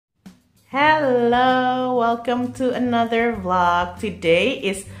Hello, welcome to another vlog. Today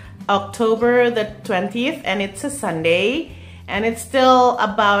is October the 20th and it's a Sunday and it's still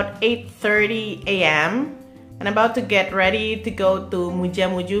about 8:30 a.m. and I'm about to get ready to go to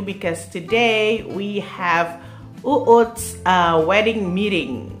Muju because today we have Uut'S wedding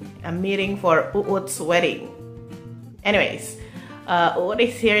meeting, a meeting for Uut'S wedding. Anyways, Uut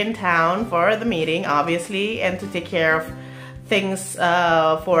is here in town for the meeting obviously and to take care of things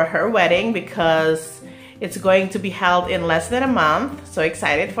for her wedding because it's going to be held in less than a month. So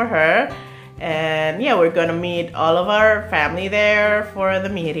excited for her, and yeah, we're gonna meet all of our family there for the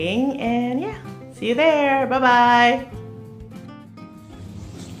meeting, and yeah, see you there. Bye bye.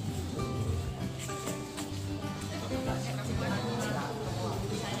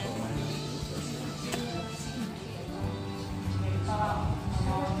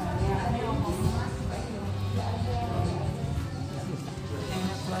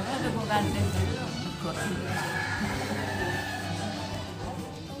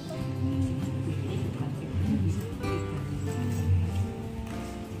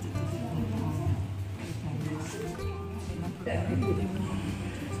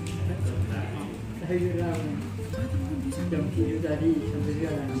 Jam 7 tadi sampai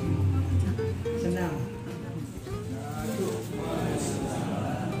sekarang senang.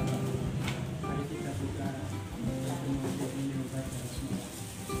 Mari kita buka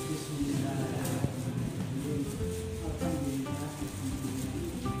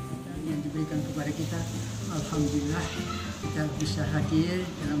yang diberikan kepada kita. Alhamdulillah kita bisa hadir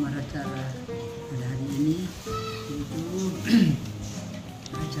dalam acara pada hari ini, yaitu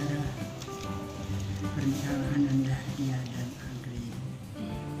acara pernikahan Anda, Dia dan Agry.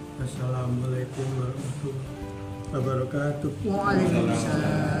 Assalamualaikum warahmatullahi wabarakatuh.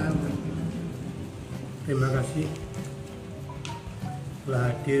 Waalaikumsalam. Terima kasih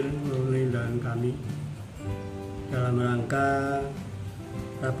telah hadir mengundang kami dalam rangka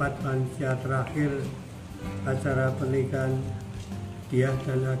rapat panitia terakhir acara pernikahan Dia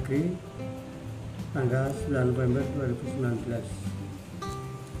dan Agry tanggal 9 November 2019.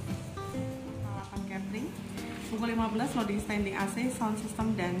 Pukul 15 loading standing AC, sound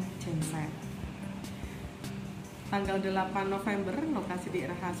system dan genset. Tanggal 8 November lokasi di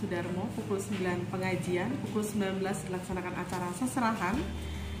RH Sudarmo, pukul 9 pengajian, pukul 19 dilaksanakan acara seserahan.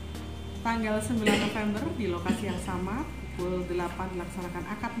 Tanggal 9 November di lokasi yang sama, pukul 8 dilaksanakan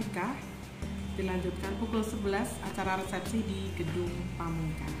akad nikah. Dilanjutkan pukul 11 acara resepsi di Gedung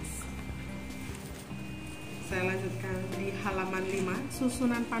Pamungkas. Saya lanjutkan di halaman 5,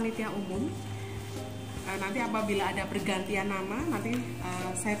 susunan panitia umum. Nanti apabila ada pergantian nama, nanti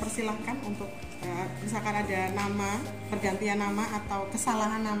saya persilahkan untuk misalkan ada nama, pergantian nama atau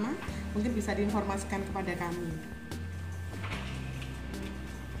kesalahan nama, mungkin bisa diinformasikan kepada kami.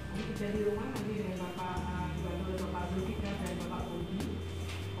 Kita di rumah nanti dengan Bapak dibantu oleh Bapak Zulkifli dan Bapak Budi.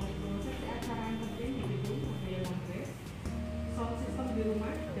 Untuk sesi acara yang penting di gedung Budaya Kongres, sound system di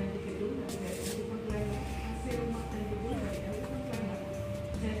rumah dan di gedung dari Uut Planner, hasil rumah dan gedung dari Uut Planner,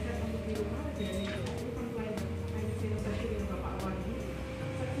 jaket untuk di rumah dari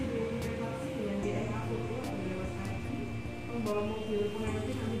membawa mobil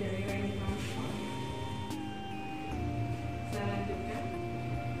pengantin kami dari Reni Transport. Saya lanjutkan.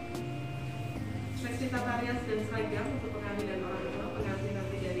 Seksi tata rias dan seragam untuk pengantin dan orang tua pengantin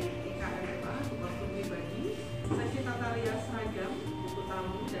nanti dari IKMFA, kostum pribadi. Seksi tata rias seragam, buku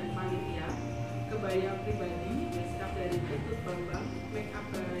tamu dan panitia, kebaya pribadi, beskap dari Tutut Bambang, make up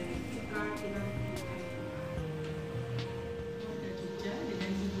dari Citra Kinanti. Keluarga Jogja dengan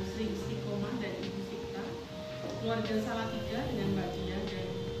Ibu Sri Istiqomah dan Ibu Sikta. Keluarga Salatiga dengan Mbak Dia dan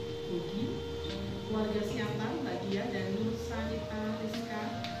Budi, keluarga Siantar, Mbak Dia dan Nur Sanita Rizka,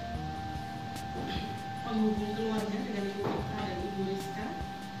 penghubung keluarga dengan Ibu Ika dan Ibu Rizka,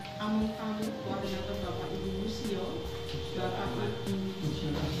 tamu keluarga Bapak Ibu Musio, Bapak Ibu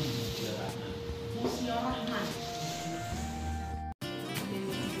Musio Rahman.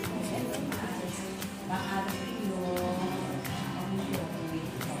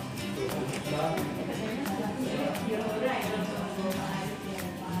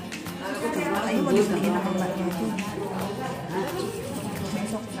 Ini mau dibeliin sama mbaknya itu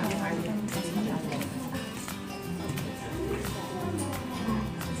besok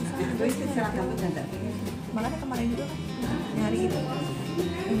makanya kemarin juga kan nyari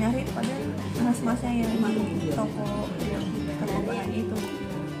itu pada mas-masnya yang toko bahan itu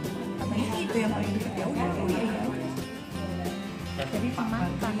katanya itu yang paling dekat, ya udah iya. Jadi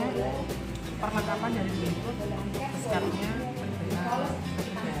perlengkapan dari itu skapnya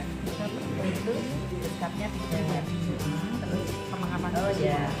itu skapnya 3, terus perlengkapan Oh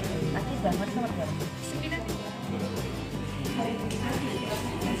ya, nanti banget nomor berapa? 9.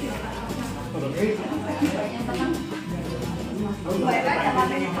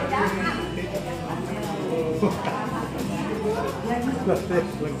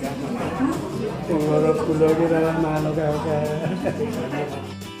 Pengorok kulo di dalam mana kakak?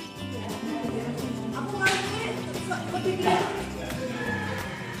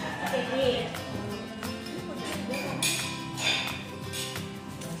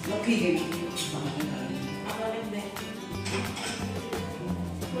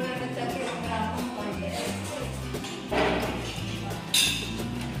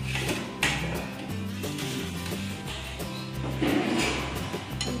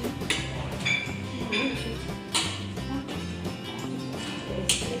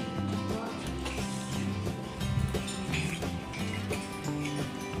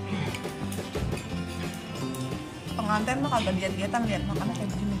 Pengantin mah kagak diet-dietan, lihat makannya kayak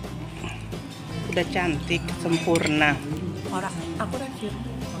begini. Udah cantik, sempurna. Orang, aku review.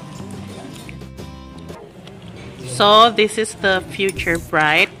 So this is the future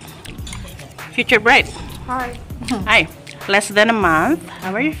bride. Future bride. Hi. Hi. Less than a month.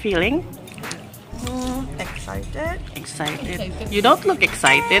 How are you feeling? Excited? Excited. You don't look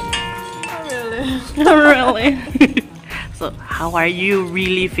excited. Oh, really? Really? So how are you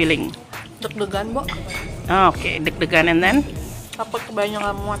really feeling? Deg-degan, Bo. Okay, deg-degan and then Takut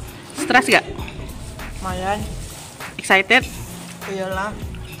kebanyakan muat. stress gak? Lumayan. Excited? Iyalah.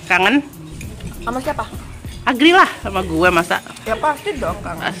 Kangen? Sama siapa? Agri lah sama gue masa. Ya pasti dong,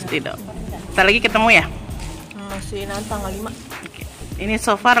 Kang. Pasti dong. Ntar lagi ketemu ya? Masih nanti tanggal 5. Oke. Ini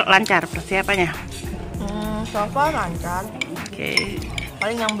so far lancar persiapannya? So far lancar. Oke.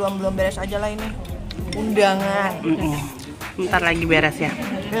 Paling yang belum beres aja lah ini. Undangan. Bentar lagi beres ya.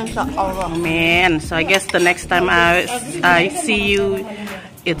 Insya Allah. Amin. So I guess the next time I see you,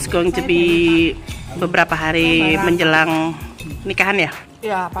 it's going to be beberapa hari menjelang nikahan ya?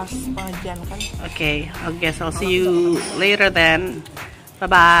 Ya pas pengajian kan. Okay, I guess I'll see you later then. Bye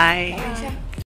bye.